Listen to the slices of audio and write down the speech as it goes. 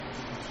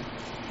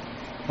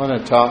I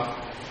want to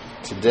talk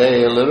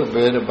today a little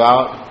bit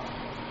about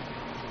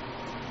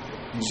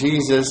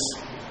Jesus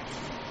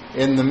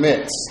in the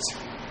midst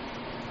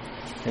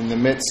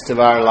of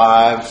our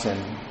lives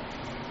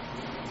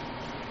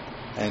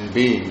and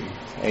being.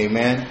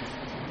 Amen.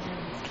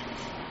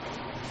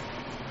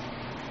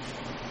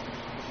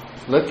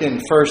 Look in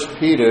 1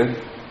 Peter,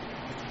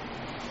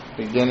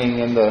 beginning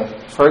in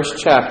the first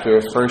chapter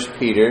of 1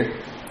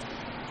 Peter.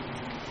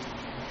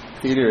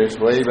 Peter is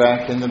way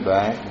back in the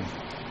back,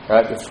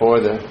 right before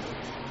the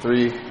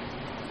 3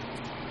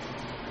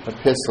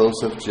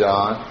 epistles of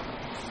John,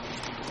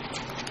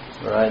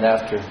 right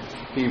after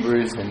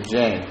Hebrews and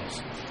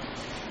James.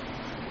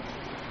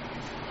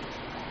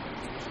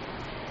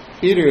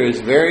 Peter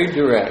is very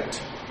direct.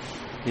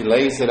 He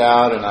lays it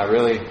out, and I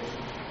really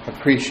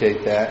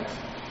appreciate that.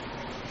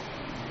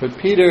 But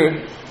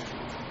Peter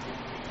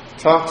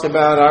talks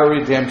about our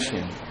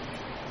redemption,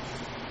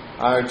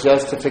 our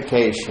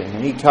justification,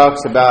 and he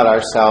talks about our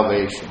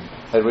salvation,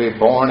 that we're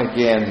born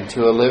again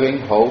to a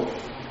living hope.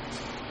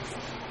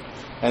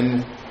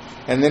 And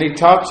then he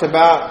talks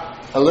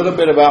about a little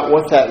bit about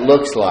what that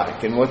looks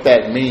like and what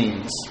that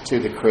means to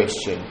the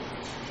Christian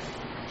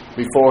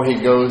before he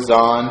goes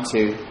on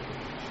to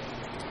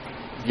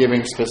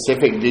giving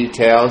specific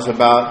details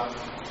about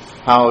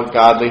how a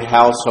godly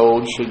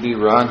household should be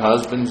run,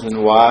 husbands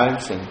and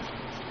wives, and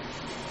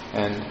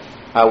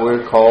how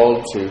we're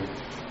called to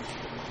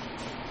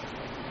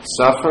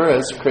suffer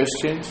as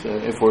Christians,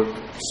 if we're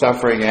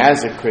suffering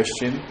as a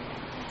Christian,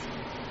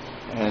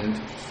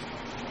 and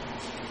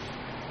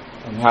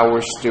how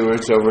we're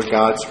stewards over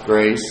God's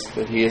grace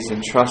that He has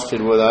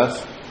entrusted with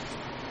us.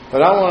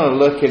 But I want to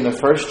look in the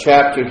first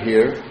chapter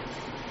here,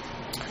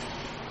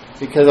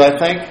 because I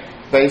think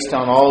based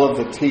on all of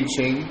the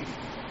teaching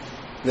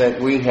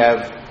that we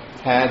have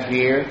had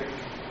here,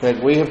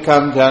 that we have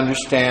come to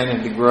understand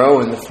and to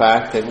grow in the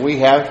fact that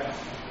we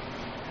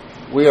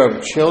are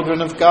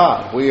children of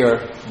God. We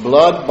are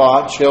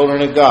blood-bought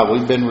children of God.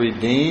 We've been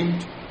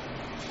redeemed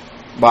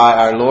by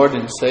our Lord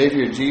and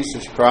Savior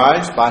Jesus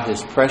Christ, by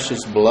His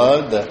precious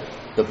blood, the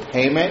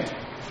payment,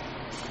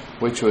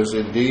 which was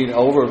indeed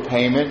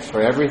overpayment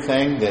for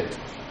everything that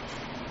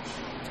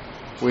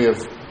we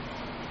have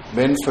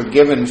been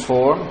forgiven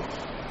for,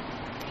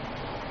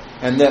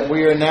 and that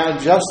we are now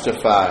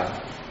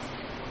justified,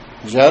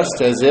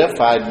 just as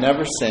if I'd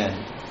never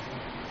sinned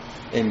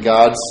in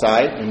God's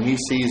sight. And He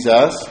sees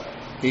us.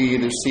 He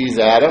either sees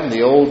Adam,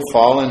 the old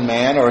fallen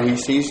man, or He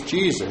sees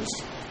Jesus.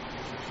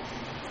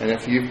 And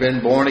if you've been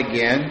born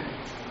again,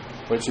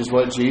 which is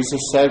what Jesus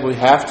said we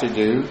have to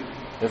do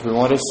if we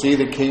want to see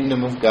the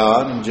kingdom of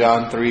God in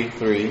John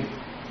 3:3,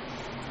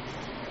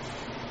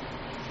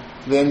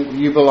 then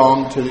you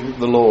belong to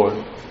the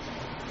Lord.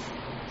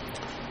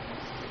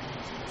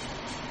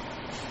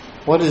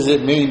 What does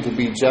it mean to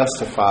be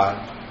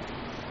justified?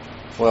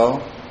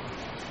 Well,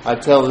 I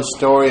tell the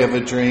story of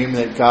a dream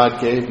that God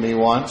gave me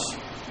once,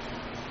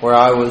 where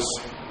I was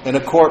in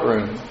a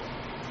courtroom,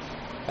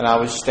 and I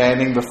was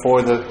standing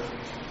before the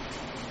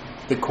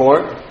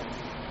court,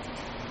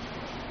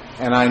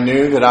 and I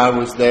knew that I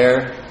was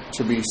there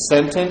to be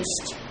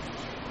sentenced,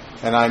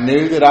 and I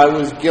knew that I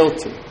was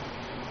guilty.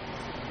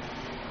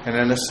 And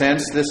in a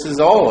sense, this is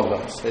all of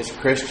us as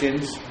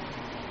Christians.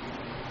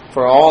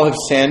 For all have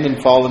sinned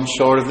and fallen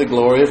short of the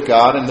glory of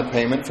God, and the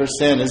payment for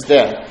sin is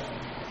death.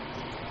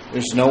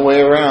 There's no way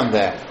around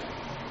that.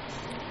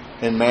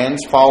 In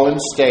man's fallen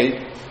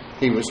state,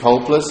 he was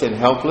hopeless and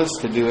helpless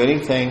to do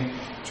anything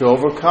to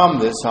overcome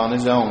this on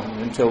his own,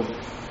 until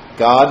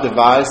God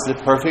devised the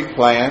perfect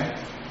plan.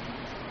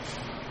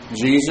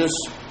 Jesus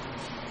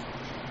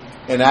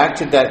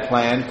enacted that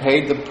plan,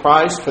 paid the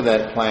price for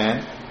that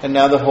plan, and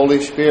now the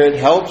Holy Spirit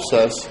helps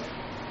us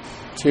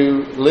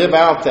to live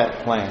out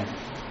that plan.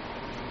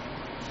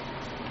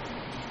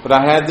 But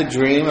I had the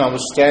dream. I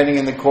was standing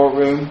in the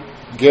courtroom,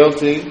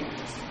 guilty,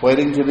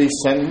 waiting to be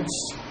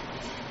sentenced.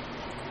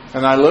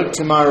 And I looked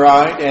to my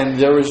right, and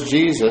there was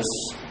Jesus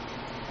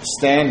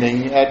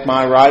standing at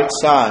my right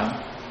side.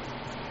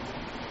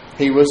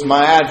 He was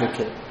my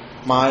advocate,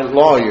 my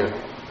lawyer.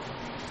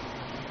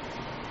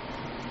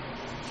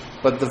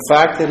 But the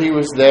fact that He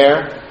was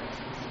there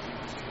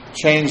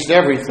changed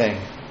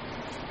everything.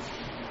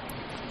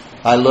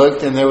 I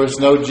looked, and there was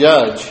no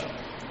judge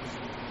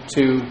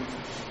to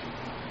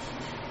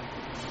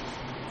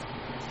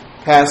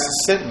pass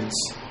a sentence.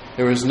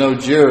 There was no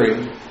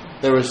jury.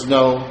 There was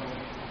no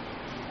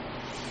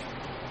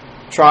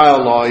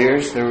trial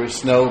lawyers. There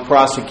was no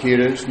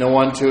prosecutors. No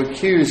one to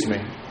accuse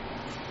me.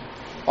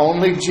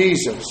 Only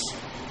Jesus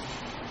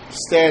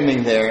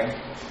standing there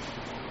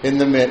in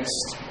the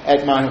midst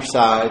at my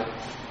side.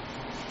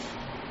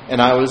 And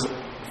I was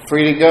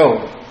free to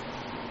go.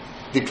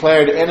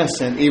 Declared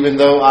innocent even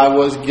though I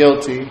was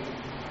guilty.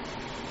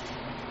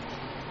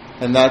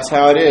 And that's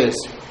how it is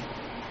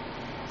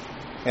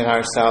in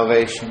our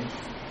salvation.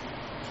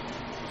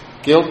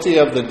 Guilty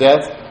of the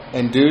death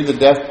and due the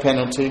death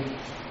penalty,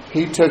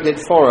 He took it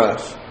for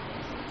us.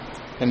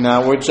 And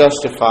now we're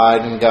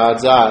justified in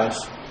God's eyes.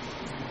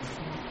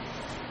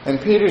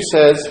 And Peter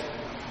says,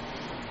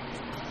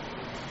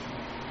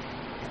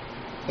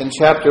 in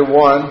chapter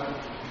 1,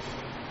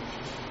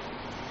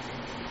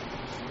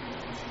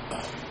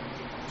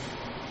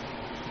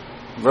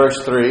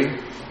 verse 3.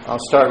 I'll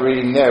start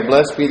reading there.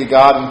 Blessed be the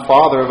God and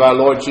Father of our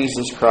Lord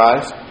Jesus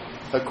Christ.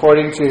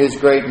 According to His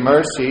great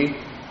mercy,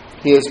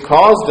 He has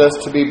caused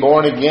us to be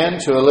born again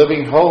to a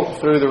living hope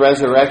through the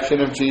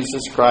resurrection of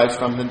Jesus Christ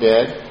from the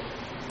dead,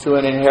 to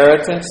an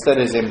inheritance that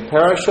is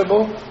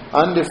imperishable,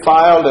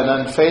 undefiled,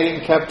 and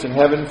unfading, kept in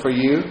heaven for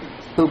you,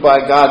 who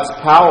by God's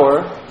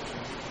power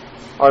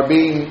are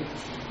being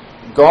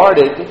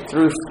guarded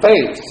through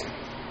faith.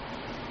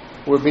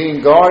 We're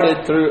being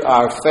guarded through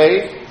our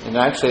faith, and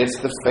actually it's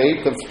the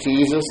faith of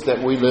Jesus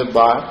that we live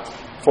by,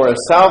 for a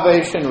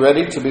salvation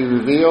ready to be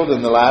revealed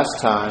in the last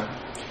time.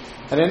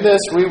 And in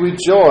this we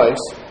rejoice,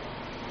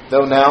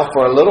 though now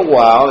for a little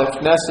while, if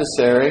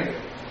necessary,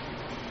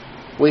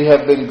 we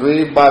have been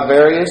grieved by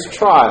various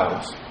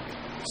trials,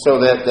 so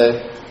that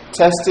the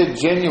tested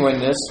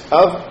genuineness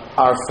of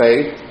our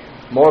faith,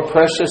 more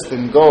precious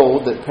than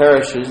gold that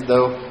perishes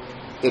though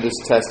it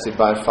is tested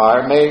by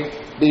fire, may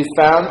be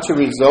found to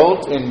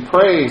result in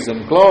praise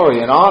and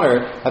glory and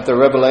honor at the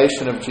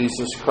revelation of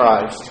Jesus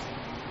Christ.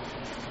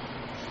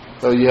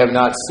 Though you have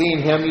not seen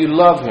Him, you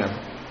love Him.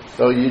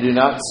 Though you do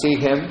not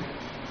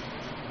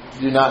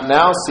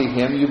now see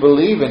Him, you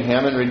believe in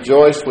Him and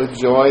rejoice with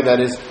joy that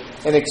is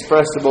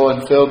inexpressible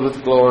and filled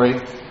with glory,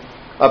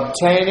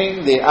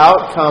 obtaining the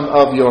outcome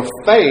of your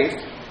faith,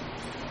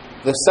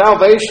 the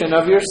salvation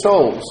of your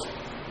souls.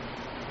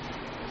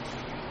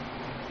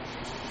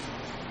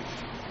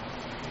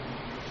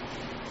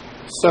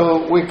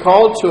 So we're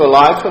called to a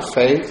life of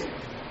faith.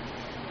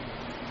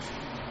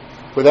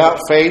 Without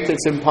faith,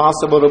 it's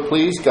impossible to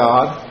please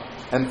God.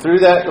 And through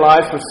that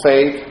life of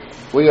faith,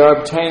 we are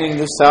obtaining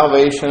the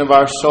salvation of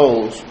our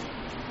souls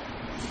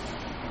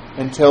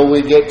until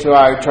we get to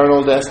our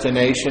eternal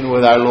destination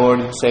with our Lord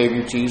and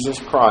Savior Jesus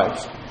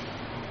Christ.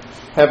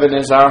 Heaven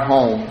is our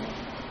home,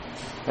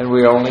 and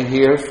we're only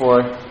here for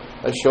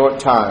a short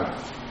time.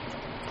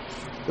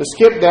 Let's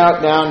skip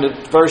down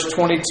to verse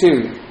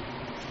 22.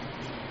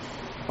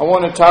 I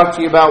want to talk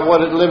to you about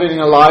what living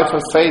a life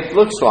of faith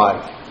looks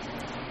like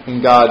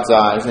in God's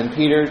eyes. And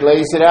Peter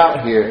lays it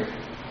out here.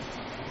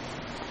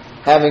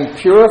 Having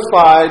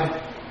purified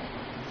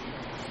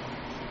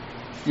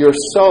your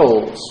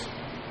souls.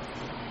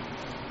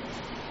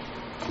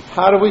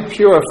 How do we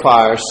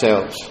purify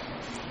ourselves?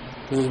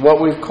 This is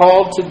what we've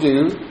called to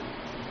do.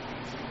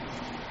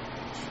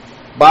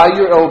 By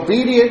your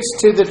obedience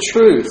to the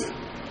truth.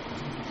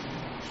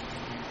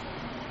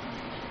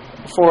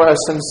 For a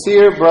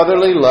sincere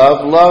brotherly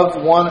love,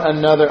 love one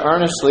another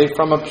earnestly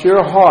from a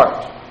pure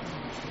heart.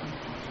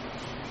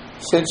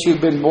 Since you've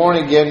been born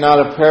again, not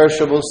of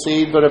perishable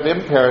seed, but of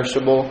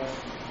imperishable,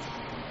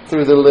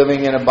 through the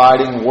living and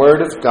abiding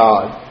Word of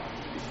God.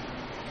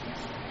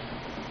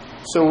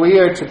 So we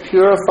are to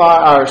purify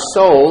our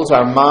souls,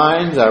 our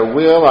minds, our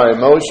will, our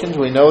emotions.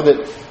 We know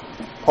that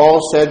Paul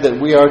said that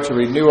we are to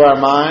renew our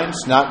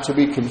minds, not to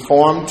be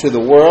conformed to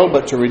the world,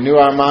 but to renew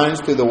our minds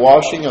through the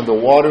washing of the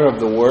water of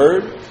the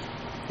Word.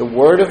 The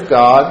Word of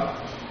God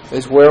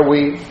is where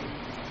we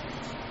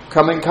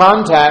come in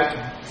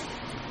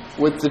contact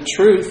with the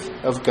truth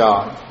of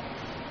God.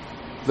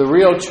 The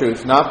real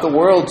truth, not the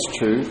world's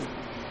truth,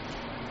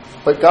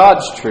 but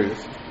God's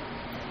truth.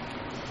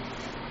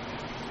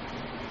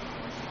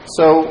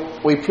 So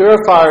we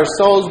purify our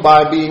souls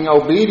by being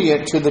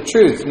obedient to the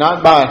truth,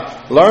 not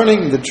by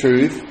learning the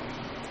truth,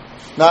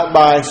 not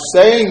by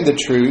saying the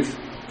truth,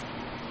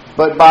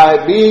 but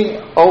by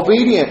being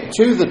obedient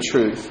to the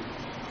truth.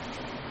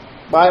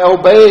 By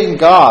obeying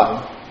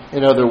God,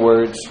 in other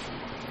words,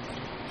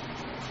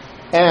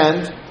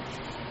 and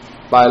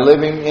by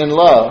living in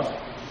love.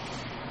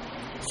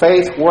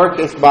 Faith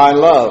worketh by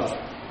love.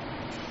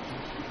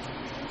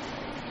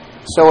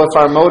 So if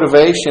our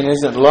motivation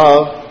isn't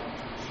love,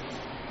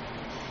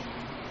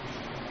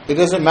 it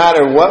doesn't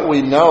matter what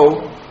we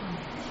know.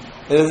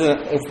 It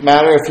doesn't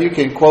matter if you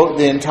can quote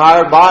the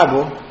entire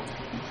Bible.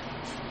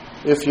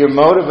 If your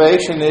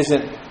motivation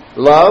isn't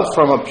love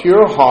from a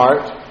pure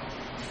heart,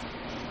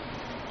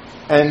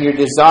 and your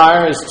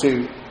desire is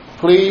to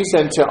please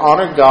and to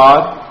honor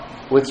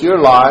God with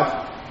your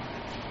life,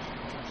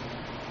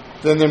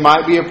 then there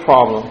might be a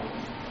problem.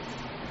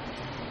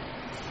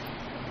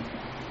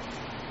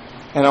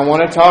 And I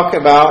want to talk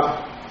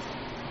about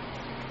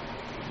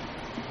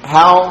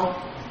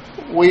how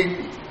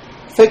we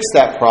fix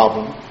that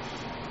problem.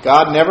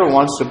 God never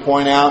wants to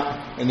point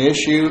out an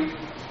issue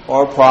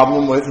or a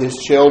problem with His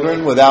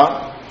children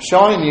without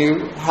showing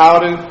you how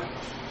to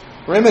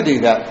remedy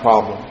that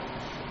problem.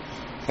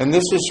 And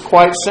this is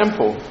quite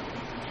simple.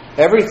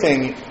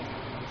 Everything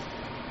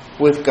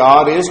with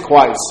God is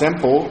quite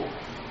simple.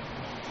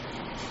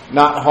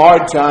 Not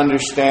hard to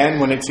understand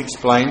when it's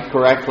explained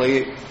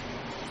correctly.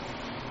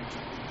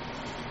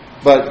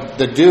 But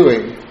the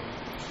doing,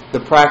 the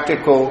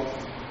practical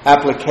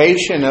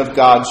application of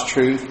God's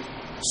truth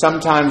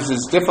sometimes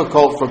is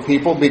difficult for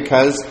people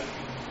because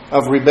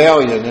of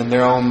rebellion in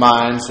their own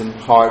minds and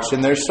hearts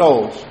and their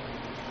souls.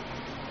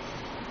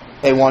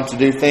 They want to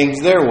do things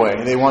their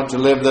way. They want to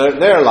live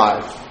their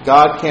life.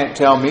 God can't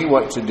tell me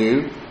what to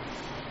do.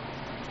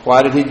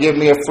 Why did He give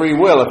me a free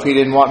will if He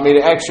didn't want me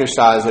to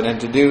exercise it and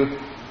to do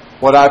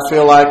what I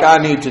feel like I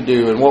need to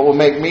do and what will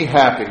make me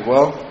happy?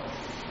 Well,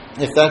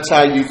 if that's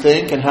how you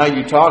think and how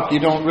you talk, you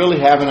don't really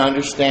have an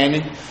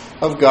understanding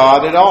of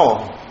God at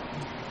all.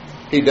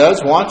 He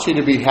does want you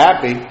to be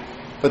happy,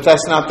 but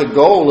that's not the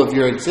goal of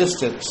your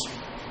existence.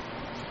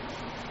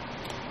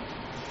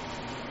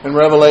 In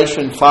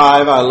Revelation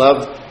 5, I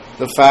love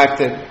the fact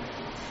that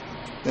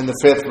in the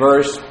 5th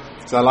verse,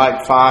 because I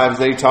like 5,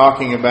 they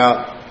talking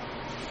about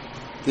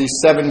these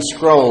 7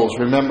 scrolls,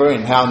 remember,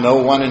 and how no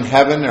one in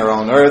heaven or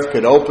on earth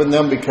could open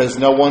them because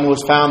no one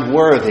was found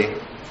worthy.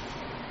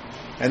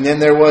 And then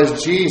there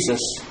was Jesus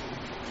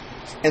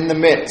in the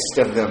midst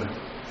of them.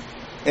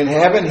 In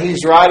heaven,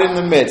 He's right in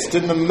the midst,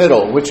 in the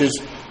middle, which is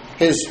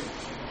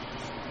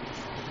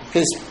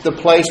the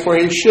place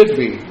where He should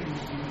be.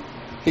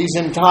 He's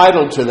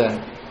entitled to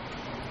that.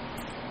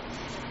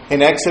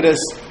 In Exodus,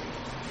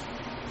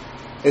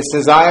 it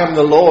says, I am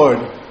the Lord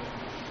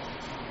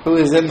who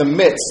is in the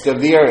midst of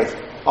the earth.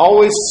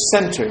 Always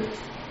centered.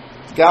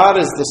 God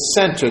is the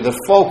center, the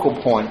focal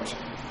point.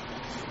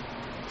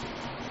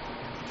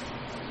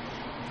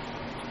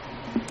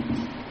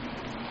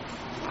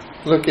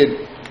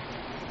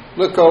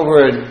 Look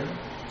over in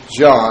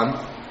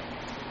John,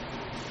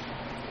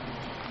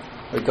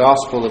 the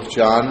Gospel of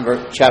John,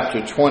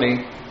 chapter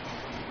 20.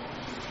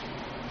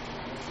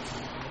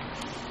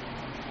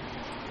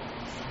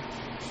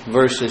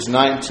 Verses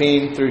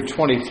 19 through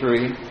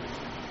 23.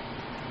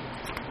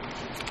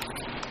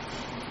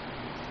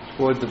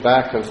 Toward the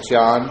back of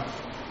John,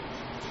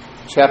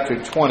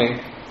 chapter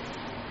 20,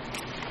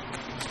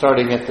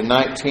 starting at the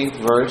 19th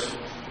verse.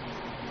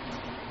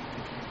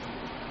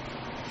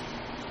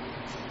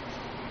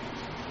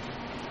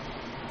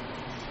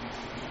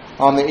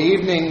 On the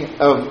evening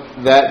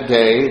of that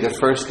day, the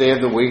first day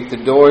of the week, the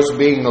doors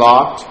being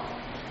locked,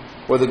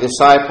 where the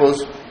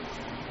disciples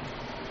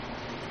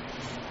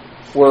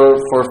were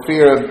for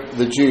fear of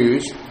the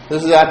Jews.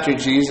 This is after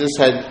Jesus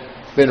had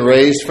been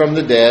raised from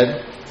the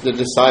dead. The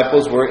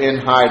disciples were in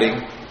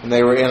hiding, and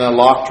they were in a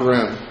locked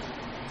room.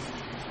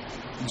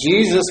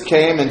 Jesus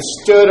came and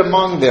stood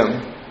among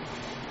them.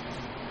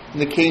 In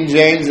the King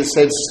James, it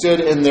said,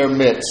 stood in their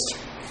midst,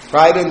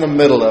 right in the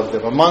middle of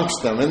them,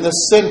 amongst them, in the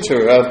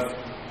center of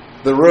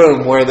the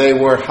room where they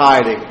were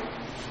hiding.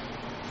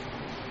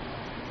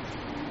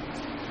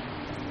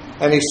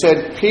 And He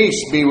said, peace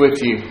be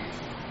with you.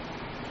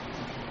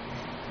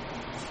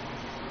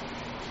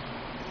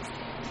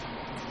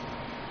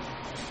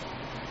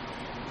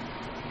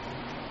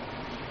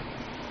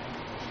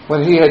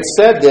 When He had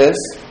said this,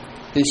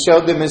 He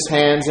showed them His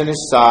hands and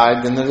His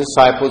side. Then the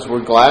disciples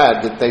were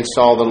glad that they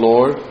saw the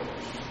Lord.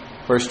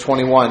 Verse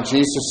 21,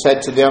 Jesus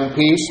said to them,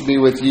 peace be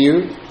with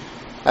you.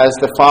 As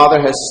the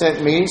Father has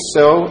sent me,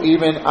 so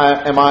even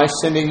am I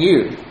sending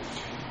you.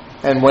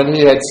 And when He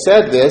had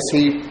said this,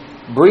 He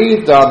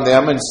breathed on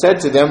them and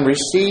said to them,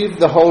 receive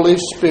the Holy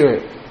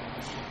Spirit.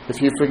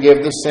 If you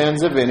forgive the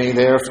sins of any,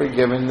 they are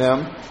forgiven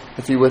them.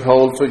 If you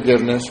withhold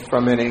forgiveness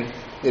from any,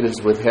 it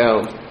is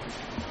withheld.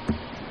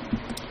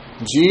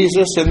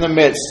 Jesus in the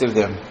midst of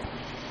them.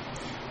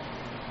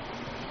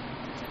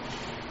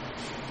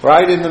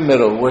 Right in the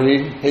middle, where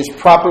His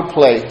proper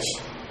place.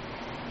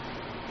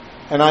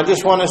 And I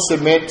just want to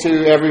submit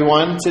to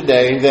everyone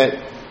today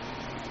that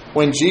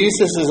when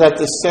Jesus is at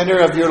the center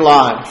of your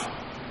life,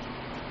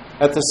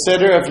 at the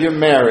center of your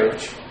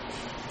marriage,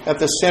 at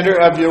the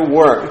center of your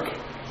work,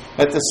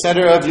 at the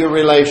center of your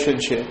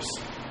relationships,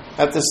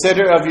 at the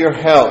center of your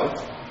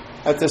health,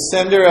 at the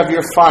center of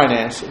your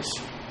finances,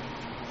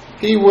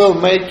 He will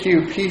make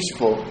you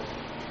peaceful.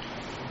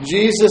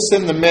 Jesus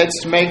in the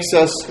midst makes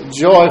us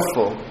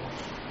joyful.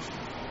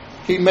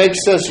 He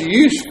makes us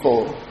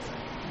useful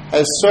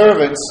as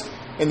servants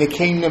in the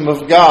kingdom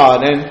of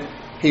God, and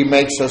He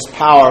makes us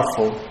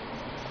powerful.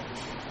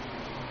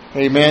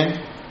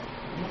 Amen.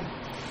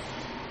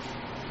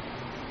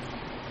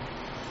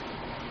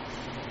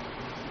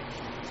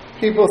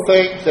 People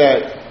think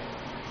that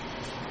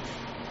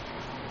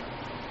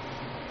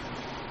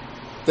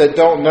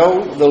don't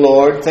know the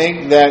Lord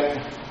think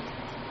that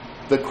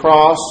the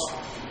cross,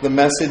 the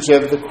message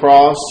of the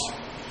cross,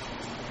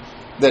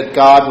 that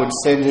God would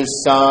send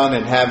His Son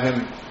and have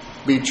Him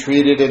be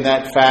treated in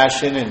that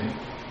fashion and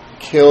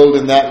killed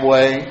in that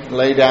way,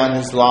 lay down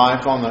His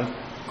life on the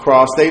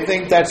cross. They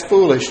think that's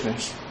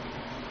foolishness.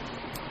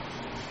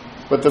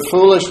 But the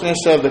foolishness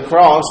of the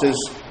cross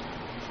is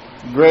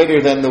greater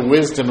than the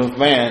wisdom of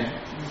man.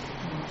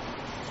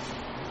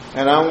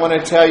 And I want to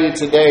tell you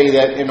today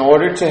that in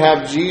order to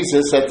have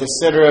Jesus at the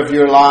center of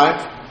your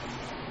life,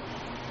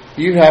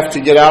 you have to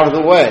get out of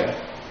the way.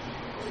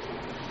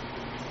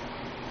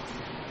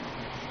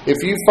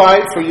 If you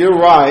fight for your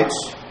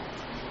rights,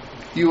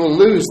 you will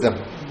lose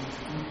them.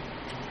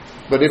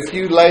 But if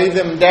you lay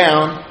them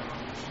down,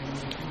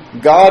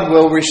 God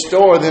will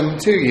restore them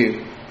to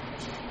you.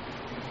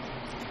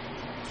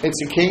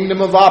 It's a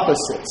kingdom of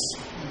opposites.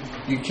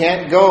 You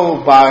can't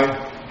go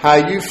by how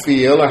you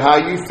feel or how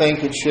you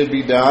think it should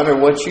be done or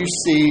what you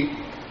see.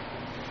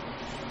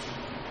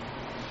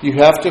 You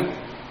have to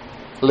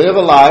live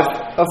a life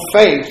of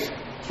faith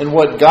in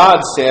what God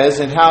says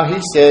and how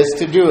He says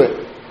to do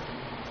it.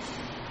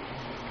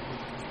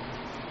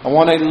 I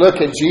want to look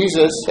at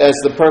Jesus as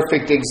the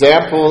perfect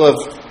example of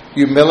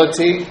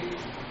humility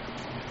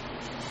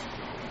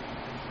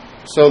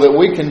so that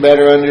we can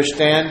better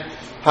understand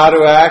how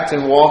to act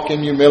and walk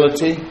in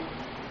humility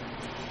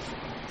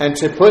and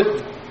to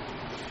put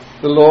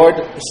the Lord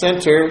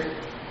center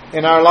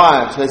in our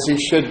lives as He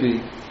should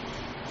be.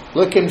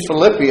 Look in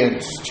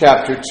Philippians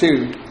chapter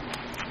 2.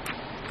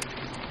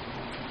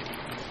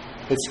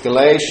 It's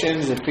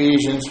Galatians,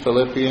 Ephesians,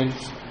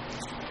 Philippians,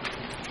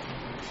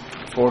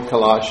 or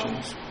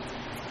Colossians.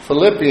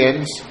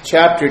 Philippians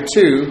chapter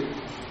 2.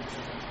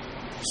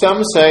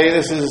 Some say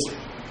this is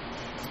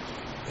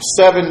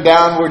 7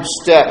 downward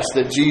steps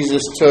that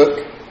Jesus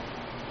took.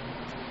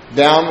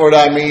 Downward,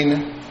 I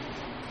mean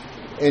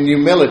in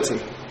humility,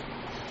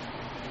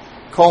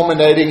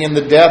 culminating in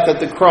the death at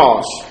the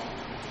cross.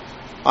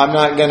 I'm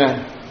not going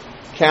to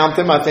count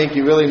them. I think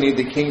you really need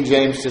the King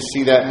James to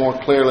see that more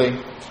clearly.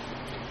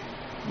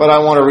 But I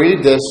want to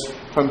read this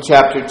from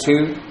chapter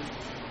 2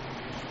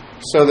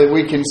 so that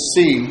we can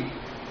see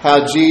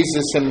how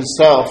Jesus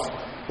Himself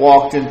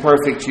walked in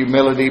perfect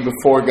humility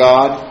before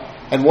God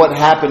and what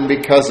happened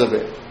because of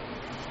it.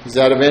 Is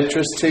that of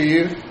interest to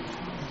you?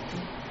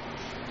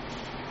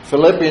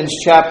 Philippians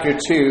chapter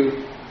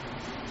 2,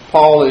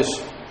 Paul is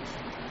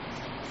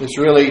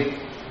really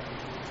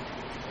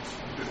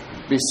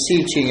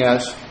beseeching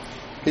us.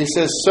 He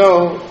says,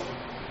 so,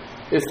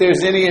 if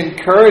there's any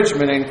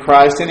encouragement in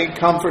Christ, any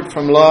comfort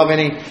from love,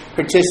 any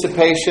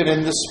participation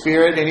in the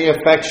Spirit, any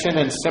affection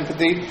and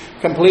sympathy,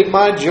 complete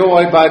my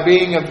joy by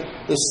being of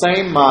the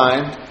same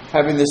mind,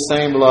 having the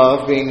same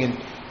love, being in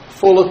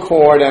full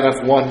accord and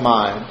of one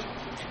mind.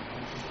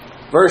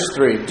 Verse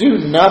 3, do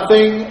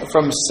nothing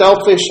from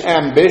selfish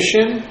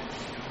ambition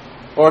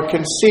or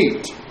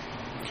conceit.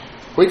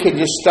 We could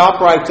just stop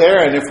right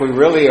there, and if we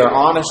really are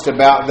honest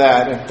about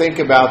that and think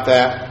about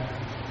that,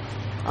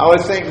 I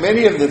would think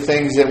many of the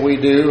things that we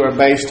do are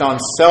based on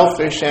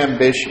selfish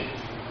ambition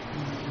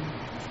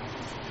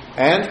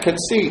and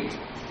conceit.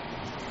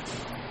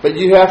 But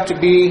you have to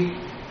be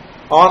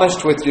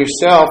honest with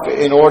yourself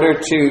in order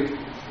to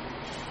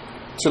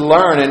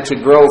learn and to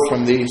grow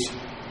from these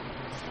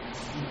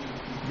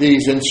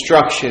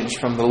instructions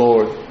from the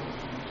Lord.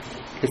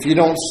 If you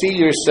don't see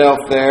yourself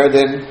there,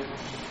 then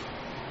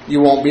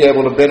you won't be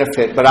able to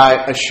benefit. But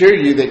I assure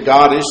you that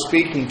God is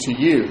speaking to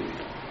you.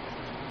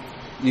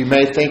 You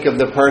may think of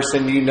the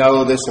person you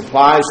know this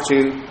applies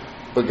to,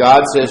 but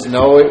God says,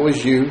 no, it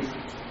was you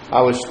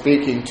I was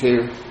speaking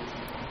to.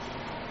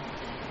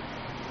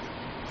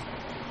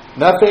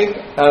 Nothing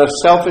out of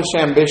selfish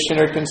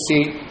ambition or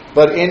conceit,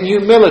 but in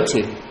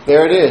humility.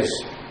 There it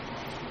is.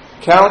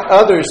 Count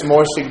others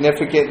more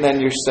significant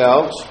than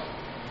yourselves.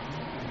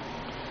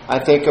 I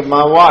think of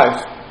my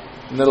wife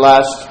in the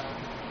last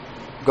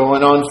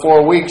going on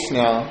 4 weeks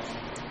now.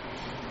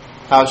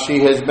 How she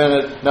has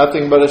been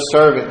nothing but a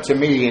servant to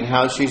me, and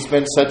how she's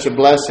been such a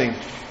blessing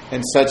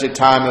in such a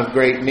time of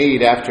great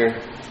need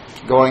after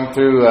going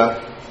through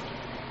a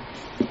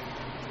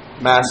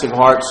massive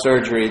heart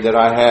surgery that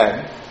I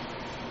had.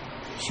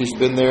 She's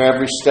been there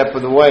every step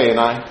of the way, and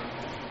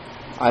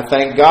I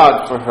thank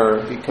God for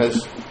her,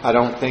 because I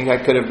don't think I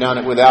could have done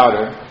it without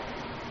her.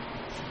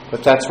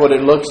 But that's what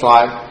it looks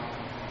like,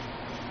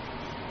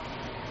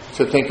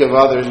 to think of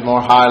others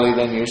more highly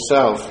than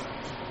yourself.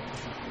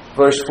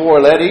 Verse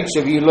 4, let each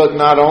of you look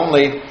not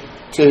only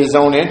to his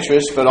own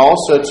interest, but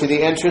also to the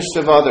interest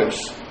of others.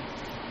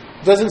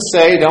 It doesn't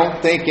say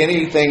don't think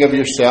anything of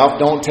yourself,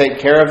 don't take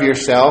care of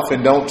yourself,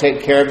 and don't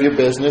take care of your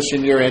business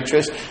and your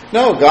interest.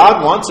 No,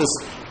 God wants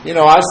us.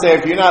 I say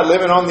if you're not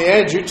living on the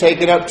edge, you're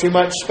taking up too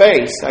much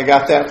space. I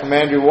got that from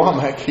Andrew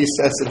Womack. He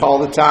says it all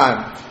the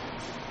time.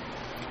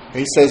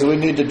 He says we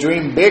need to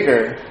dream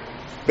bigger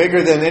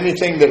than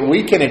anything that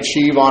we can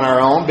achieve on our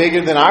own,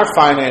 bigger than our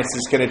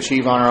finances can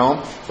achieve on our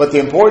own. But the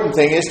important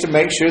thing is to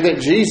make sure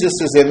that Jesus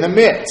is in the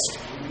midst.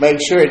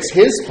 Make sure it's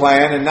His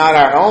plan and not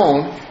our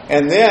own.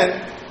 And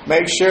then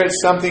make sure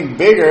it's something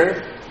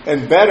bigger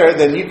and better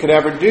than you could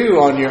ever do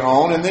on your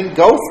own. And then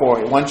go for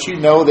it once you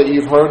know that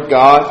you've heard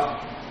God.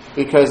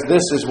 Because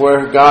this is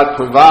where God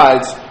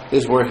provides,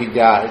 is where He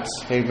guides.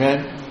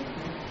 Amen.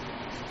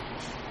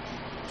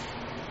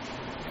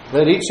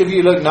 Let each of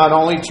you look not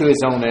only to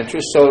his own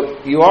interest, so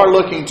you are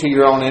looking to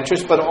your own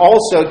interest, but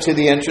also to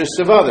the interests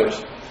of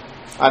others.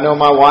 I know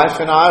my wife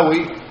and I,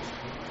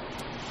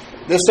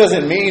 this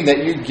doesn't mean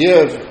that you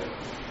give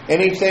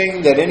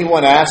anything that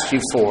anyone asks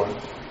you for.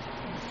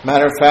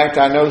 Matter of fact,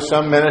 I know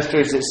some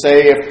ministers that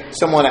say if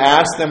someone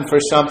asks them for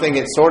something,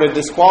 it sort of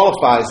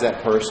disqualifies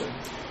that person.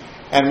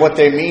 And what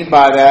they mean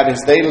by that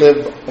is they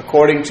live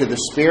according to the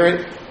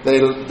Spirit.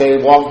 They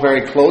walk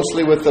very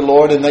closely with the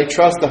Lord, and they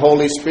trust the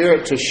Holy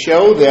Spirit to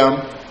show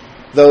them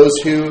those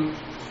who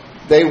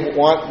they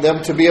want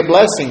them to be a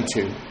blessing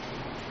to.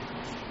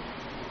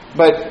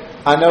 But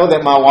I know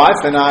that my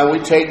wife and I, we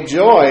take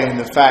joy in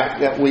the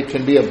fact that we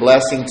can be a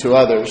blessing to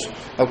others.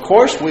 Of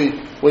course, we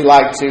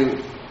like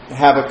to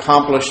have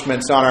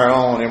accomplishments on our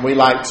own, and we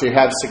like to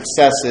have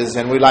successes,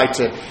 and we like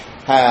to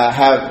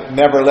have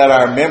never let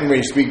our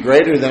memories be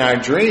greater than our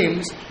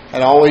dreams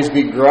and always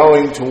be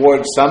growing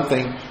towards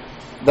something.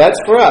 That's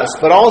for us.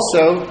 But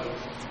also,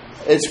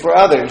 it's for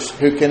others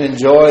who can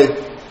enjoy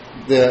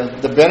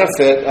the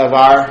benefit of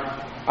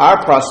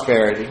our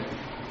prosperity.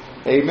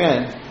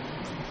 Amen.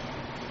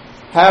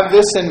 Have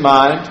this in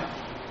mind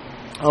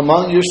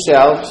among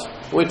yourselves,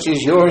 which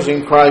is yours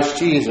in Christ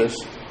Jesus,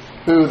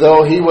 who,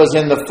 though he was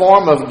in the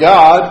form of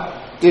God,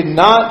 did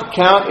not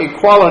count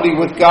equality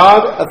with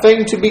God a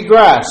thing to be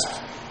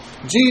grasped.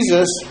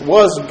 Jesus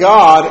was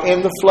God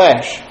in the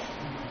flesh,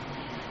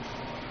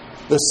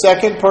 the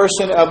second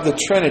person of the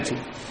Trinity.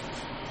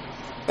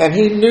 And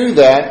he knew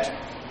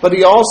that, but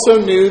he also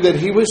knew that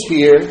he was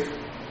here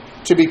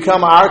to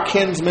become our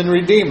kinsman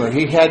redeemer.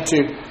 He had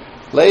to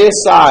lay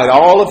aside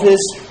all of his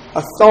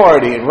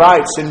authority and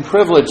rights and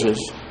privileges.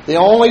 The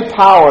only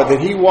power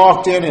that he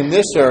walked in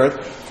this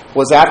earth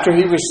was after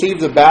he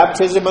received the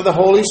baptism of the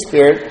Holy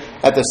Spirit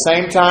at the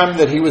same time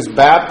that he was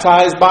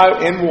baptized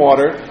in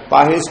water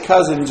by his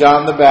cousin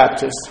John the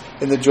Baptist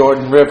in the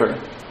Jordan River.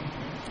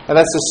 And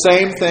that's the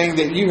same thing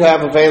that you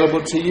have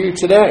available to you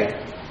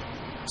today.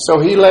 So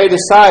he laid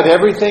aside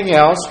everything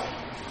else,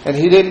 and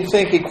he didn't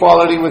think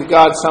equality with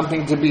God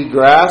something to be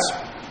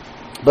grasped,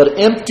 but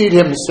emptied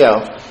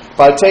himself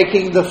by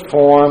taking the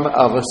form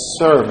of a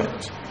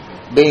servant,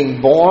 being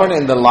born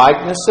in the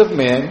likeness of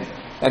men,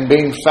 and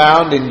being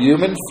found in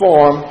human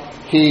form,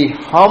 he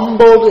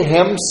humbled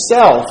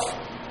himself.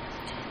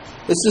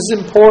 This is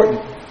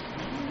important.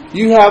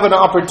 You have an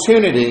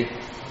opportunity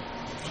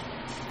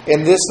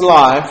in this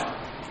life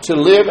to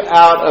live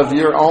out of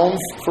your own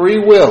free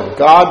will.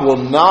 God will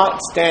not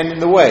stand in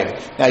the way.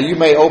 Now, you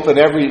may open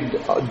every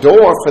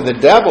door for the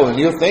devil and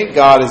you'll think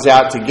God is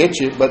out to get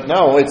you, but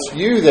no, it's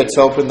you that's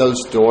opened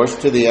those doors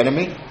to the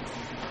enemy.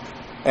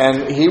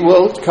 And he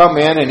will come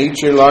in and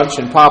eat your lunch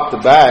and pop the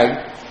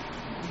bag.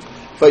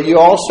 But you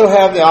also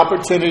have the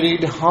opportunity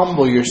to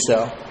humble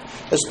yourself,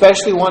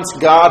 especially once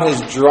God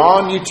has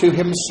drawn you to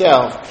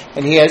himself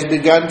and he has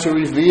begun to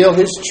reveal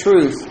his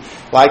truth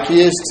like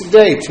he is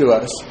today to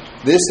us.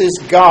 This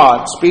is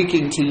God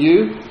speaking to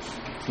you.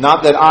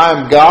 Not that I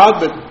am God,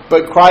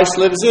 but Christ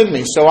lives in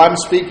me. So I'm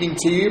speaking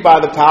to you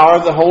by the power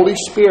of the Holy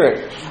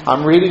Spirit.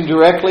 I'm reading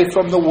directly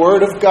from the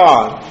Word of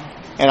God.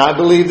 And I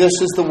believe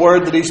this is the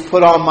word that he's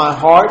put on my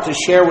heart to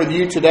share with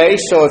you today.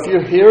 So if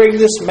you're hearing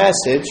this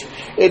message,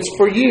 it's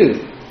for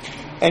you.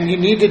 And you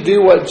need to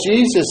do what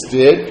Jesus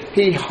did.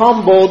 He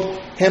humbled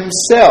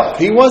himself.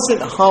 He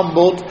wasn't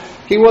humbled.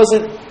 It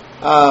wasn't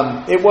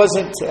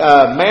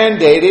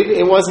mandated.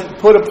 It wasn't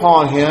put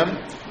upon him.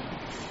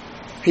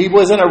 He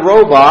wasn't a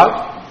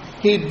robot.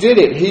 He did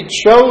it. He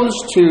chose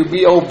to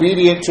be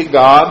obedient to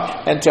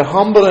God and to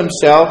humble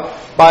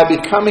himself by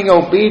becoming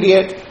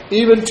obedient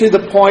even to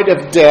the point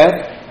of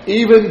death,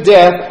 even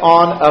death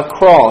on a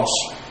cross.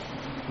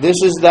 This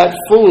is that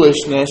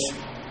foolishness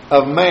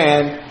of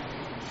man,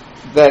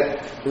 that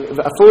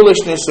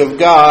foolishness of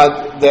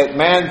God that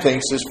man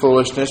thinks is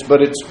foolishness,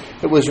 but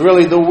it was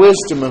really the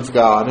wisdom of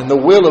God and the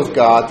will of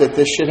God that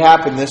this should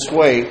happen this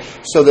way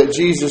so that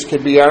Jesus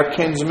could be our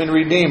kinsman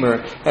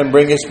redeemer and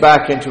bring us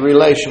back into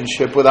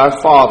relationship with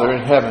our Father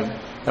in heaven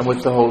and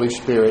with the Holy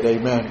Spirit.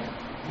 Amen.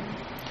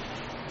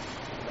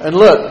 And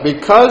look,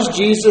 because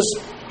Jesus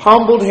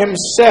humbled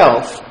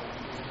himself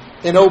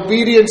in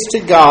obedience to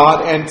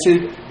God and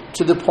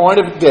to the point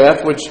of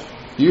death, which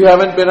you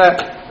haven't been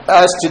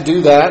asked to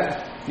do that.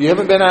 You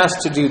haven't been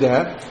asked to do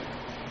that.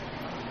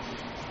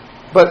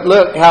 But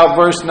look how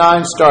verse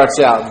 9 starts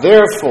out.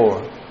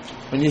 Therefore.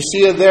 When you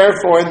see a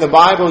therefore in the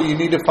Bible, you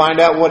need to find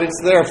out what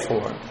it's there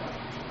for.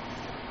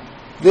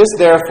 This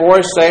therefore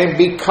is saying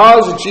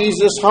because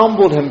Jesus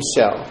humbled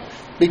himself.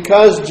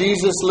 Because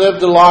Jesus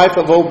lived a life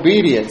of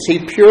obedience. He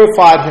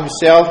purified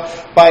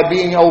himself by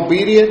being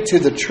obedient to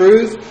the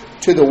truth,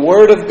 to the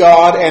Word of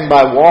God, and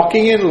by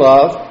walking in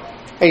love.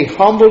 He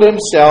humbled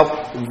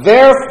himself.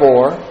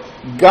 Therefore,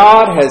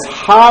 God has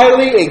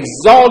highly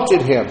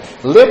exalted him,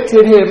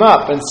 lifted him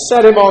up, and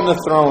set him on the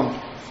throne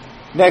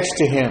next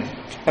to him,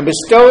 and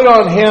bestowed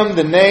on him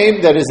the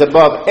name that is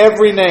above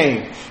every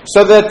name,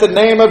 so that the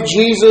name of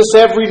Jesus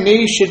every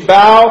knee should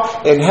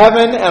bow in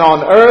heaven and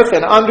on earth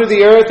and under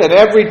the earth, and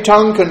every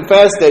tongue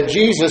confess that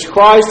Jesus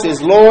Christ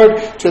is Lord,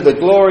 to the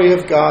glory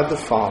of God the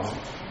Father.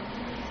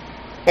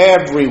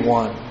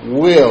 Everyone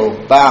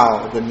will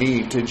bow the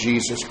knee to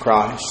Jesus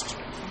Christ.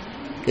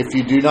 If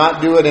you do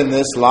not do it in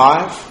this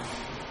life,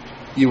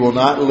 you will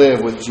not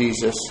live with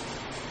Jesus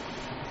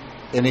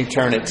in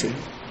eternity.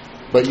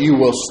 But you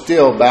will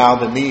still bow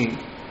the knee.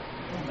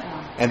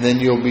 And then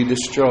you'll be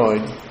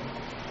destroyed.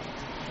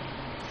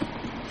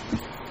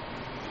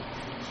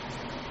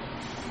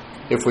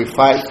 If we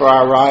fight for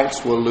our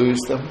rights, we'll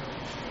lose them.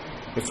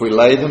 If we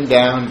lay them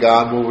down,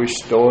 God will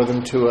restore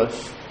them to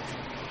us.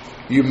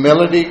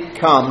 Humility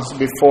comes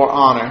before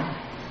honor.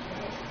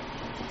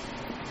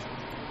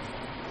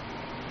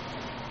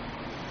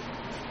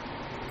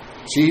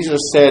 Jesus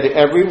said,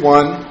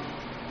 everyone,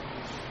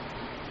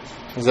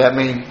 does that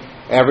mean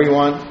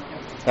everyone?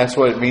 That's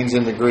what it means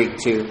in the Greek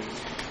too.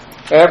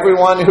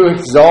 Everyone who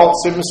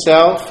exalts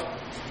himself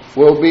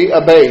will be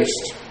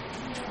abased.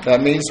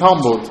 That means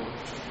humbled.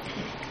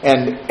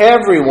 And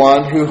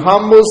everyone who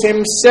humbles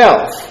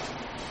himself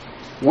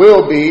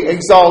will be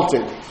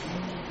exalted.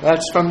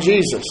 That's from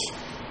Jesus.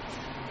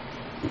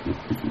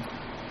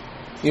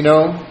 You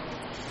know,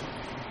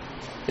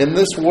 in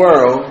this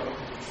world,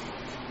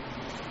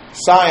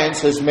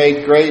 science has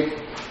made great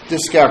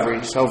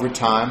discoveries over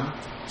time.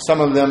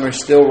 Some of them are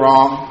still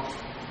wrong.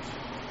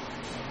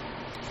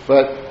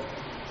 But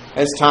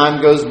as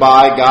time goes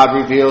by, God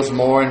reveals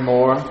more and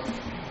more.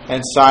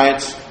 And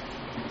science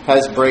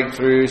has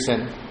breakthroughs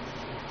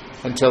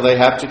until they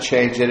have to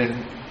change it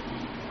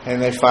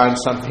and they find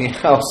something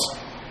else.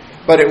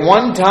 But at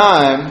one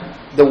time,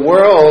 the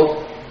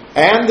world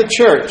and the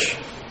church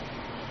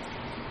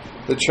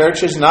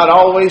has not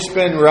always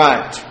been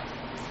right.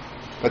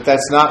 But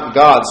that's not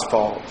God's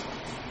fault.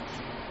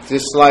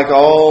 Just like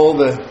all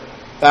the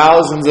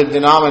thousands of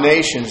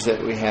denominations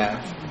that we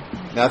have.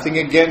 Nothing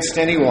against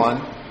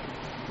anyone.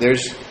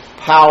 There's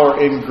power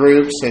in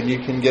groups and you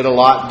can get a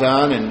lot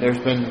done, and there's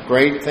been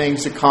great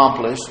things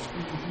accomplished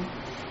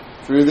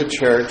through the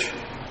church.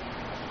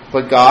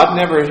 But God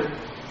never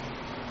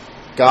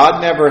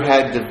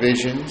had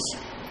divisions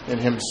in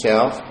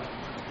Himself.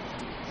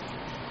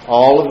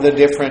 All of the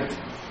different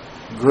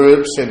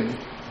groups and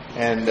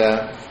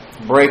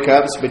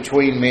breakups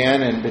between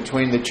men and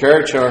between the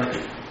church are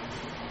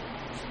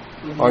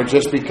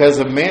just because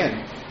of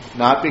men,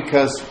 not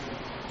because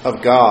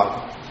of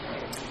God.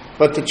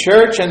 But the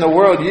church and the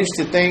world used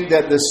to think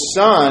that the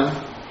sun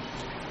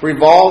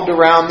revolved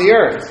around the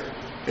earth.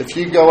 If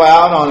you go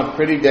out on a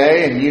pretty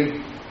day and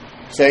you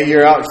say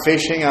you're out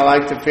fishing, I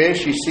like to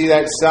fish, you see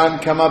that sun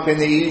come up in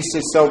the east,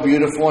 it's so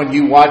beautiful, and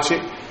you watch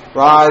it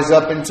rise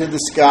up into the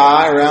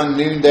sky around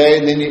noonday,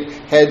 and then it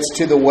heads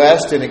to the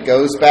west and it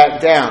goes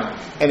back down.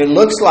 And it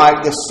looks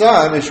like the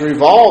sun is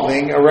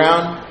revolving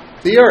around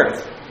the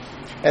earth.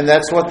 And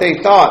that's what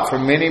they thought for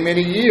many,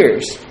 many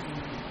years.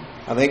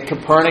 I think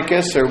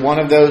Copernicus or one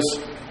of those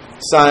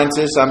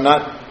scientists, I'm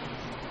not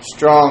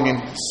strong in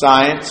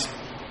science,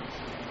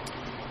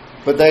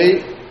 but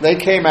they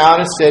came out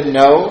and said,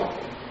 no,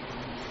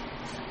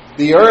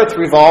 the earth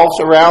revolves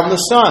around the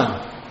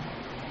sun.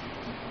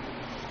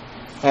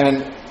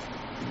 And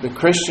the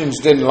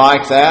Christians didn't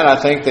like that. I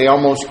think they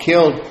almost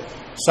killed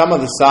some of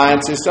the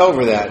scientists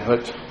over that.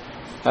 But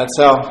that's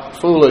how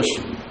foolish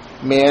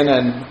men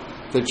and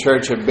the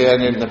church have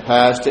been in the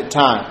past at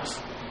times.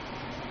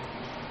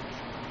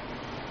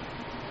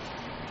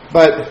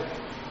 But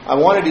I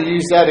wanted to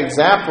use that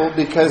example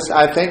because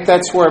I think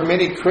that's where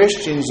many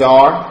Christians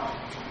are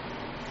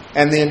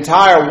and the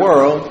entire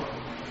world.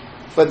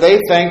 But they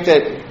think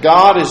that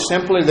God is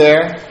simply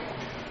there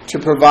to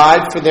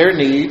provide for their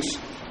needs.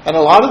 And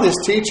a lot of this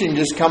teaching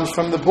just comes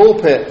from the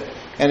pulpit,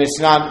 and it's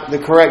not the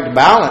correct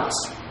balance.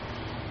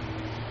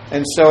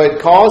 And so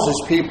it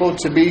causes people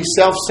to be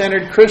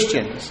self-centered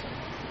Christians.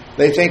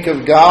 They think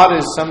of God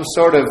as some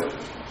sort of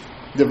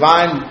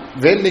divine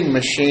vending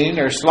machine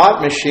or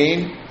slot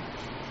machine,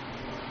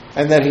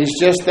 and that He's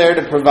just there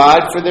to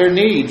provide for their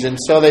needs. And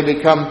so they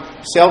become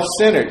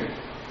self-centered.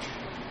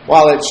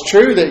 While it's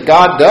true that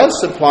God does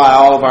supply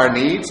all of our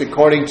needs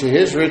according to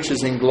His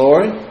riches and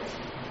glory,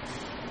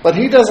 but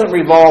He doesn't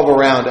revolve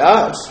around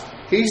us.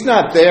 He's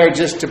not there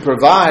just to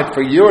provide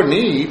for your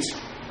needs.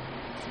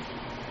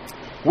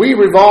 We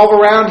revolve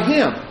around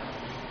Him.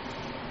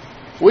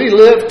 We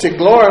live to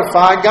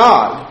glorify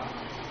God.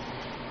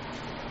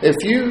 If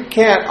you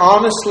can't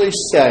honestly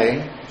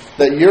say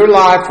that your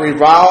life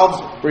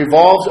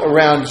revolves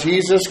around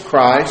Jesus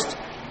Christ,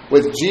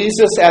 with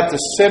Jesus at the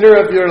center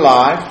of your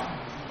life,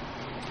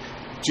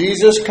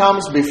 Jesus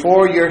comes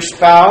before your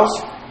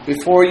spouse,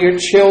 before your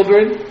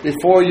children,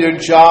 before your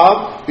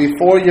job,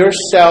 before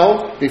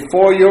yourself,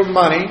 before your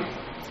money,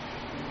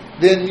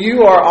 then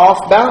you are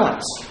off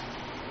balance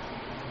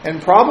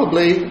and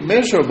probably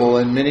miserable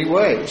in many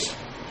ways.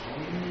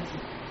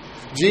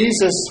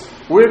 Jesus,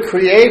 we're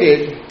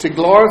created to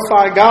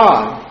glorify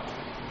God.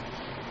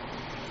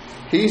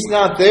 He's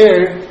not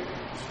there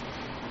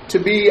to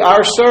be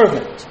our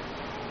servant.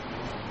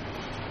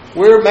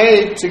 We're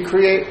made to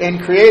create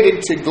and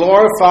created to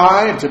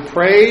glorify and to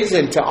praise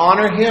and to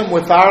honor Him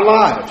with our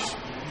lives.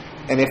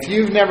 And if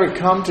you've never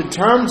come to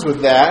terms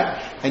with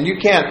that, and you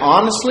can't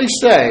honestly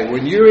say,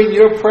 when you're in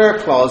your prayer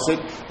closet,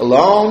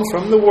 alone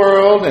from the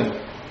world and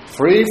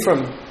free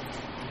from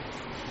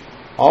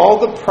all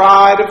the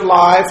pride of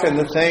life and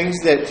the things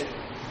that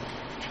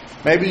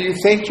maybe you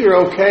think you're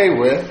okay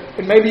with,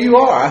 and maybe you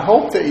are. I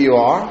hope that you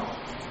are.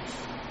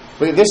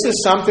 But this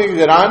is something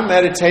that I'm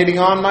meditating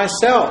on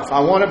myself.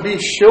 I want to be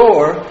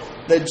sure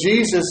that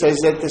Jesus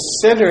is at the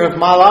center of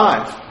my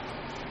life.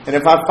 And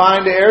if I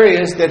find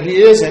areas that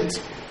He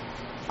isn't,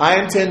 I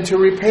intend to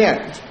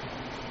repent,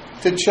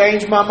 to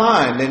change my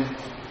mind,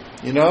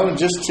 and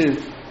just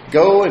to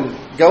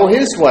go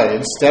His way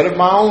instead of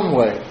my own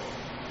way.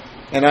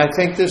 And I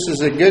think this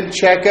is a good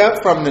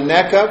checkup from the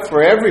neck up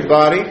for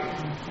everybody.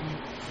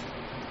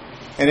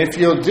 And if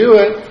you'll do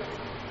it,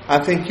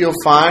 I think you'll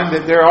find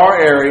that there are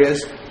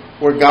areas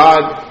where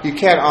God, you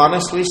can't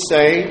honestly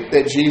say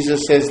that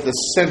Jesus is the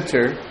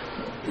center,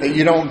 that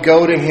you don't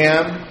go to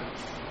Him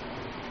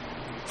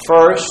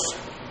first,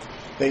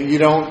 that you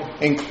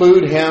don't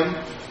include Him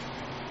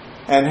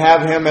and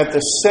have Him at the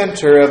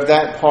center of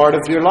that part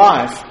of your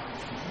life.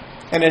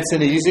 And it's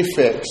an easy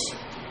fix.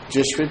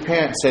 Just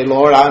repent. Say,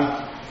 Lord,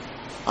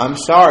 I'm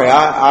sorry.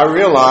 I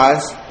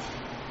realize.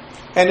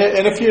 And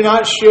if you're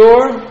not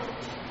sure,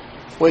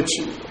 which,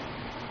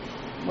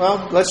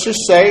 well, let's just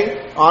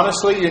say,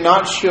 honestly, you're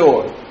not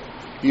sure.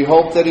 You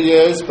hope that He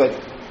is, but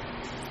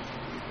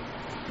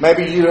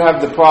maybe you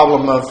have the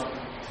problem of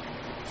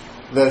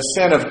the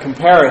sin of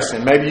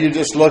comparison. Maybe you're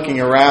just looking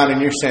around and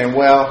you're saying,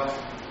 well,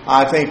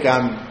 I think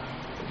I'm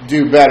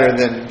do better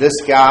than this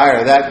guy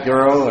or that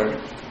girl.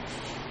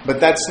 But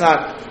that's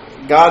not,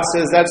 God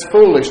says that's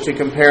foolish to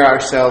compare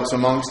ourselves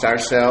amongst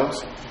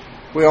ourselves.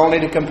 We all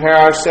need to compare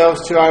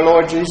ourselves to our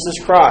Lord Jesus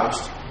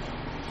Christ.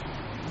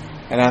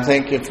 And I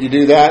think if you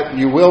do that,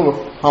 you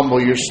will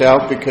humble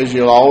yourself, because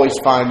you'll always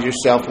find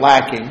yourself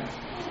lacking.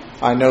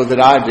 I know that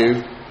I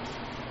do.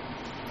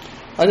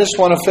 I just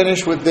want to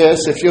finish with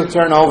this. If you'll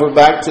turn over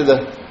back to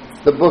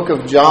the book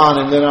of John,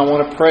 and then I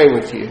want to pray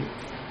with you.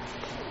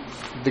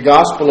 The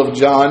Gospel of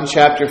John,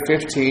 chapter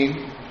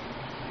 15.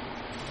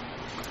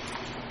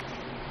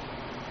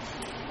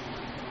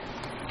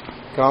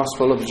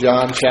 Gospel of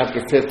John,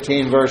 chapter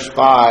 15, verse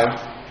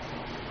 5.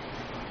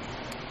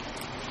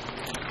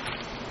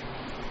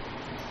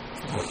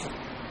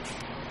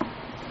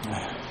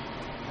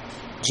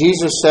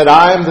 Jesus said,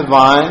 I am the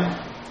vine,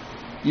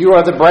 you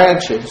are the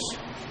branches.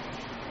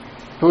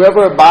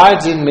 Whoever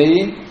abides in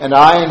me, and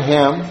I in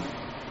him,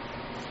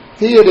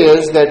 he it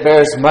is that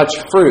bears much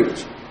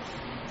fruit.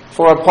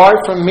 For apart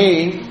from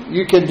me,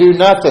 you can do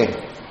nothing.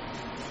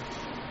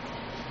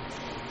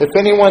 If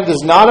anyone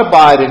does not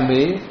abide in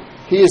me,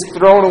 he is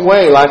thrown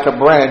away like a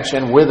branch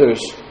and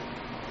withers.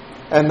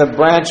 And the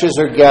branches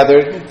are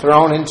gathered,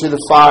 thrown into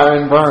the fire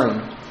and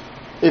burned.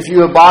 If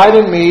you abide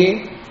in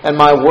me, and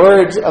my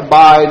words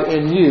abide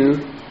in you,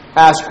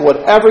 ask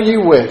whatever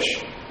you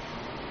wish,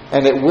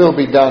 and it will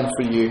be done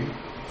for you.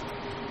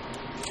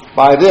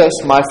 By this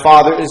my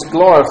Father is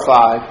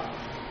glorified,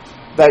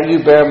 that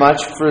you bear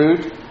much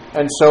fruit,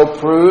 and so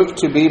prove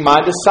to be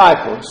my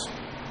disciples.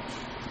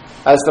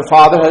 As the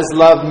Father has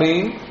loved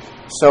me,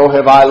 so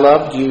have I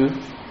loved you.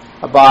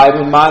 Abide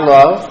in my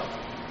love.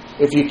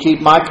 If you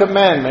keep my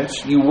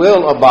commandments, you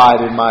will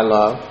abide in my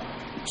love,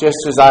 just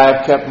as I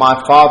have kept my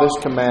Father's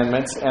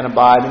commandments and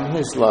abide in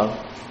His love.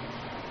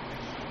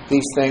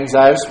 These things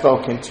I have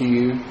spoken to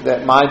you,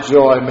 that my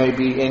joy may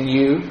be in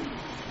you,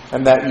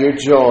 and that your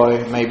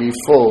joy may be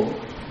full.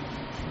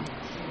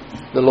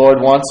 The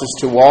Lord wants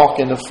us to walk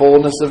in the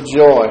fullness of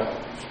joy,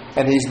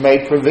 and He's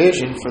made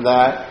provision for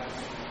that.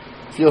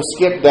 If you'll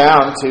skip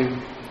down to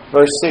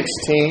verse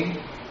 16,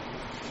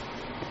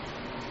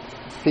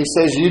 He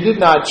says, you did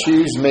not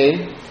choose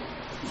me,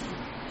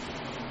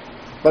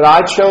 but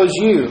I chose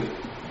you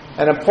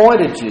and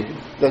appointed you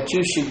that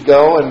you should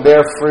go and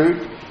bear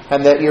fruit,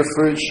 and that your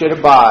fruit should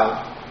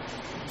abide,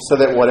 so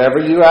that whatever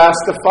you ask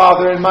the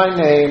Father in my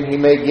name, He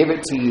may give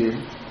it to you.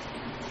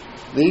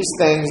 These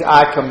things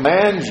I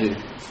command you,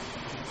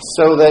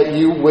 so that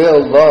you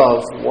will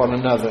love one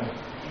another.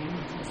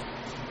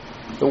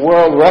 The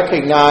world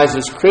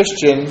recognizes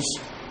Christians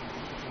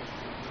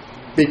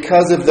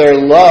because of their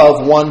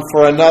love one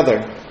for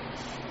another.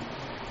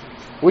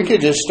 We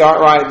could just start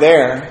right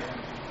there.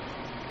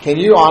 Can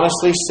you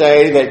honestly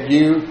say that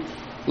you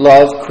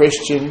love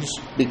Christians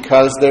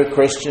because they're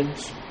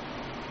Christians?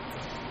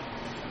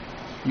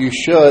 You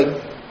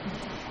should.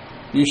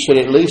 You should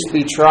at least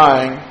be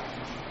trying.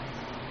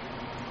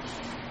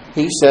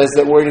 He says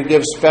that we're to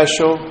give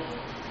special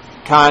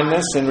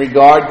kindness and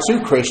regard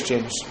to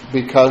Christians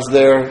because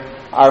they're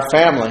our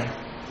family.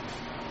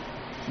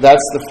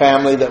 That's the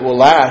family that will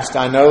last.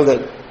 I know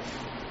that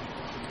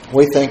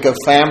we think of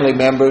family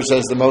members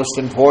as the most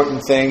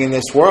important thing in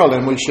this world,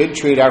 and we should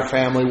treat our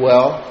family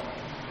well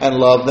and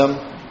love them.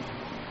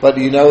 But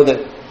do you know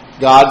that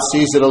God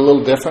sees it a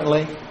little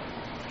differently?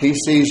 He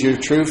sees your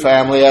true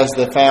family as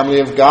the family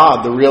of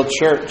God, the real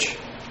church.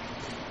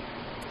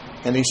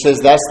 And He says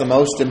that's the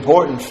most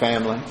important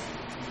family,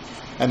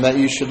 and that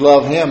you should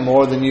love Him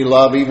more than you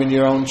love even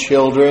your own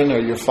children or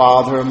your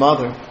father or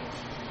mother.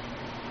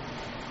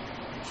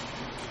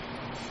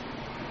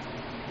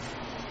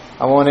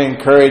 I want to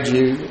encourage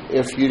you,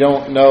 if you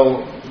don't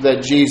know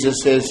that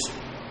Jesus is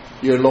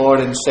your Lord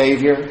and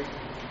Savior,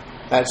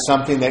 that's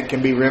something that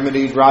can be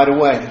remedied right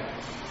away.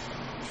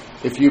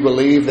 If you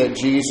believe that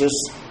Jesus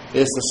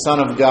is the Son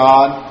of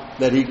God,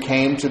 that He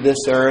came to this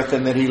earth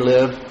and that He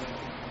lived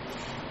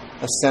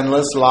a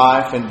sinless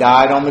life and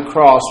died on the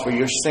cross for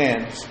your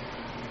sins,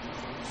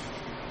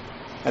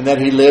 and that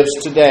He lives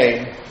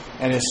today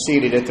and is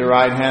seated at the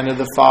right hand of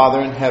the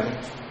Father in heaven,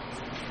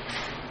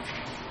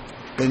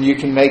 then you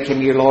can make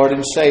Him your Lord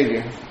and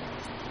Savior.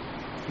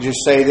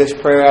 Just say this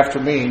prayer after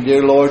me.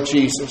 Dear Lord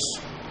Jesus,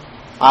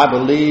 I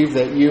believe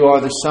that you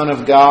are the Son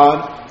of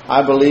God.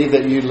 I believe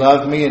that you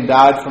loved me and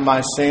died for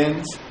my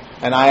sins.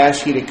 And I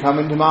ask you to come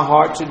into my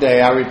heart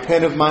today. I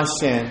repent of my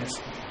sins.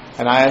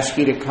 And I ask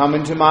you to come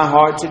into my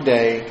heart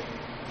today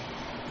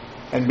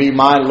and be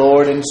my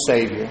Lord and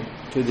Savior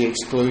to the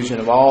exclusion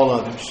of all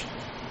others.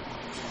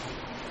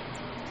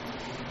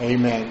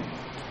 Amen.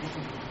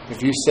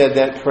 If you said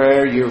that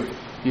prayer,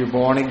 you're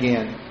born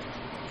again.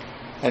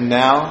 And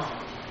now,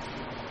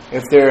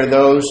 if there are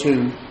those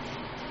who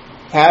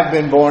have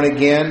been born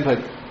again, but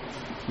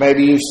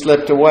maybe you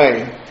slipped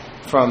away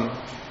from,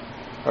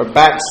 or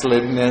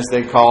backslidden as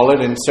they call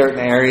it, in certain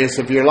areas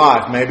of your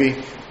life. Maybe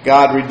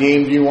God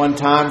redeemed you one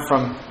time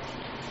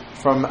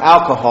from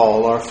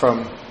alcohol, or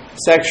from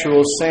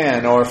sexual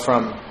sin, or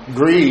from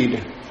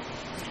greed,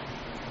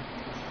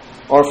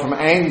 or from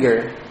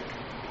anger.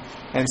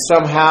 And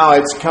somehow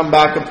it's come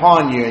back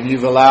upon you and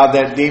you've allowed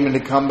that demon to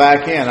come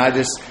back in. I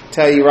just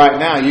tell you right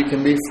now, you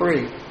can be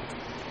free.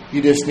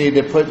 You just need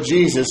to put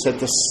Jesus at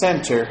the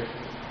center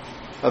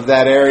of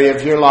that area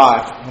of your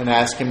life and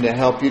ask Him to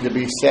help you to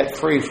be set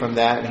free from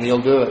that, and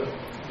He'll do it.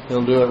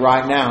 He'll do it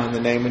right now in the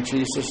name of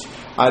Jesus.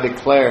 I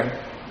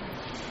declare.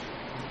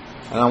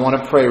 And I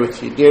want to pray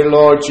with you. Dear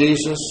Lord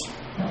Jesus,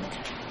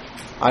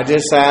 I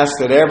just ask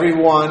that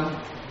everyone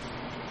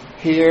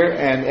here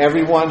and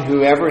everyone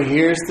who ever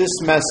hears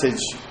this message,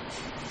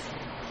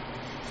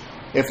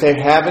 if they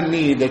have a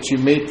need, that you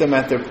meet them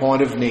at their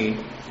point of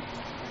need.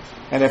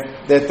 And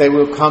that they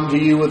will come to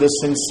you with a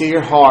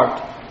sincere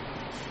heart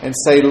and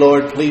say,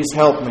 Lord, please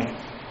help me.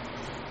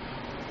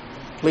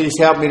 Please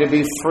help me to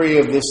be free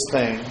of this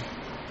thing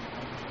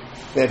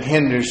that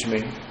hinders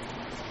me.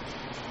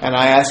 And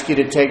I ask you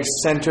to take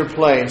center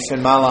place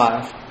in my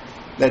life,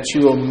 that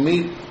you will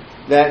meet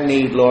that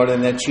need, Lord,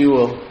 and that you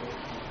will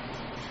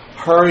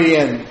hurry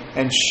in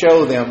and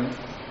show them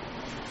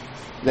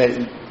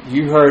that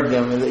you heard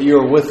them and that you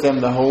were with them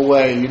the whole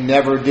way. You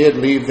never did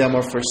leave them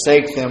or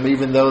forsake them,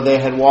 even though they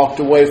had walked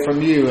away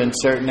from you in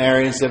certain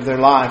areas of their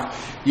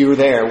life. You were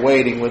there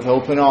waiting with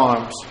open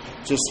arms,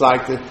 just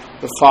like the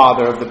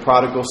father of the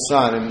prodigal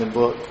son in the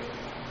book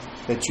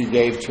that you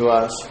gave to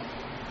us.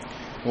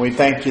 And we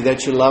thank you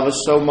that you love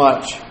us so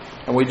much.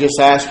 And we just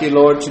ask you,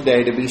 Lord,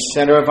 today to be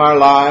center of our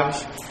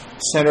lives,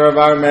 center of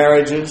our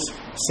marriages,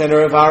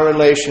 center of our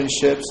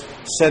relationships,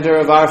 center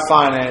of our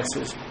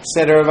finances,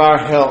 center of our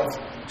health,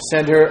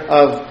 center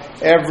of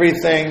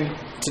everything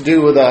to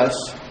do with us.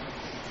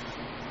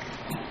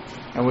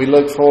 And we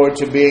look forward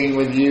to being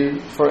with you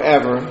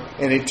forever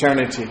in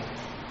eternity.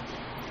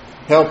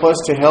 Help us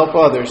to help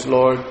others,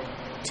 Lord,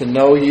 to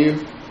know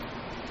you,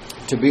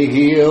 to be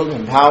healed,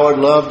 empowered,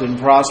 loved, and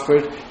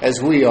prospered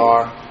as we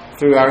are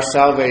through our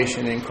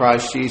salvation in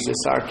Christ Jesus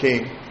our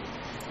King.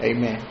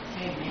 Amen.